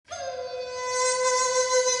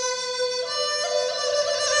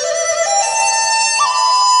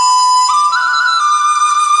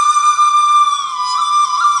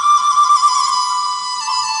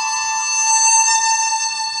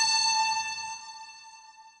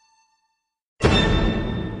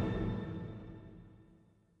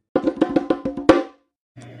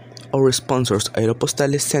Our sponsors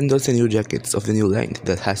Aeropostale sent us the new jackets of the new line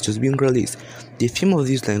that has just been released. The theme of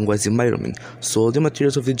this line was environment, so all the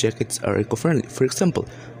materials of the jackets are eco-friendly. For example,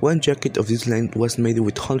 one jacket of this line was made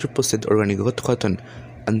with 100% organic cotton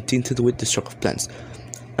and tinted with the stalk of plants.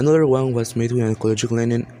 Another one was made with an ecological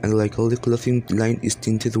linen, and like all the clothing line is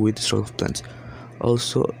tinted with the stalk of plants.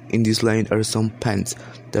 Also, in this line are some pants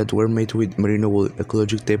that were made with merino wool,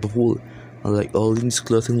 ecological type of wool, and like all in this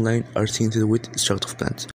clothing line are tinted with stalk of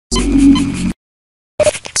plants.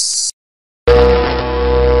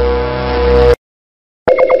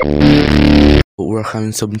 We're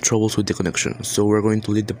having some troubles with the connection, so we're going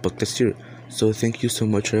to leave the podcast here. So thank you so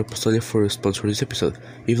much, Aeropostale, for sponsoring this episode.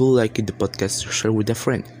 If you like it, the podcast, share with a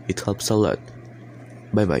friend. It helps a lot.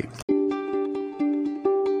 Bye bye.